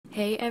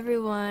Hey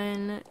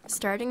everyone!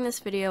 Starting this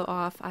video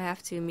off, I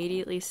have to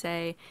immediately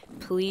say,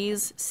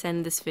 please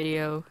send this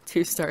video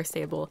to Star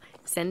Stable.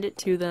 Send it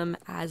to them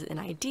as an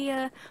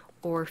idea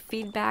or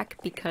feedback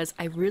because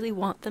I really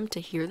want them to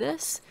hear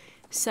this.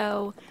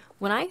 So,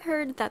 when I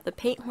heard that the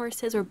paint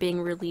horses were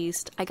being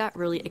released, I got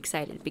really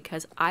excited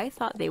because I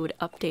thought they would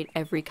update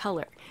every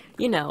color.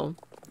 You know,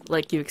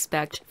 like you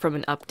expect from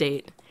an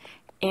update.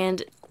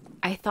 And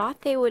I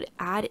thought they would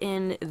add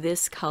in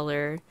this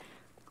color,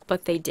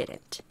 but they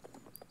didn't.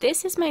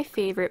 This is my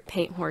favorite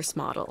paint horse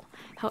model.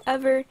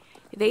 However,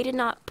 they did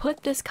not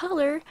put this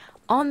color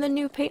on the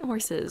new paint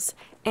horses.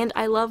 And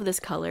I love this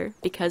color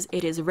because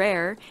it is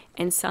rare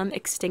and some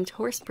extinct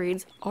horse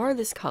breeds are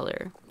this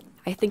color.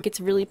 I think it's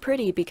really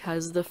pretty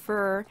because the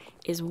fur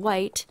is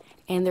white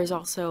and there's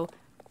also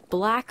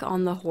black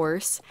on the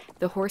horse.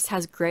 The horse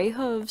has gray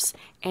hooves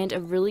and a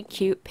really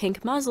cute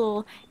pink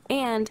muzzle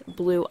and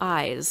blue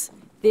eyes.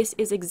 This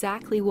is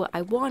exactly what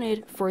I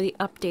wanted for the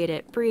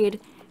updated breed,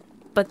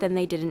 but then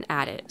they didn't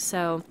add it.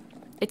 So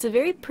it's a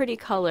very pretty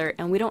color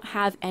and we don't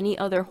have any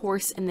other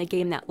horse in the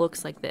game that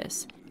looks like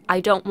this. I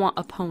don't want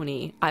a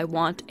pony, I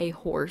want a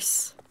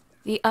horse.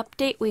 The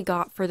update we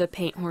got for the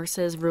paint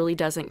horses really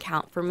doesn't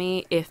count for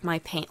me if my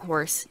paint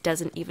horse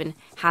doesn't even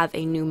have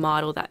a new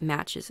model that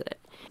matches it.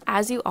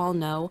 As you all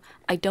know,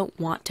 I don't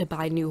want to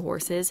buy new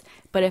horses,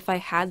 but if I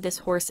had this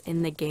horse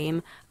in the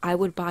game, I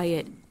would buy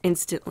it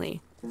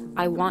instantly.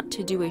 I want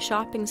to do a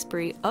shopping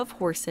spree of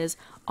horses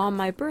on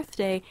my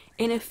birthday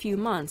in a few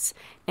months,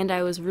 and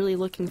I was really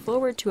looking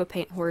forward to a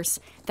paint horse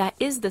that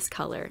is this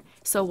color,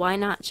 so why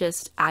not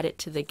just add it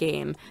to the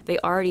game? They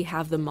already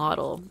have the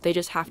model, they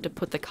just have to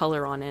put the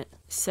color on it.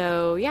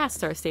 So yeah,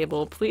 Star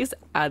Stable, please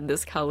add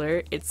this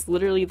color. It's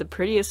literally the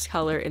prettiest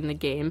color in the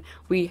game.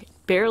 We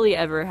barely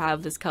ever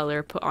have this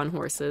color put on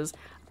horses.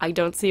 I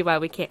don't see why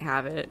we can't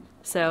have it.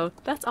 So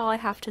that's all I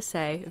have to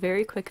say.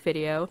 Very quick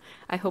video.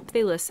 I hope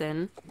they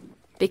listen.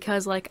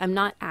 Because, like, I'm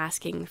not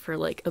asking for,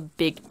 like, a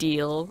big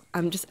deal.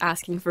 I'm just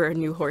asking for a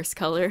new horse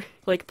color.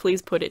 Like,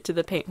 please put it to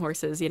the paint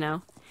horses, you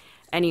know?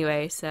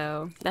 Anyway,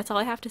 so that's all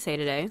I have to say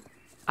today.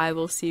 I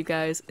will see you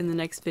guys in the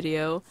next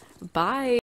video. Bye!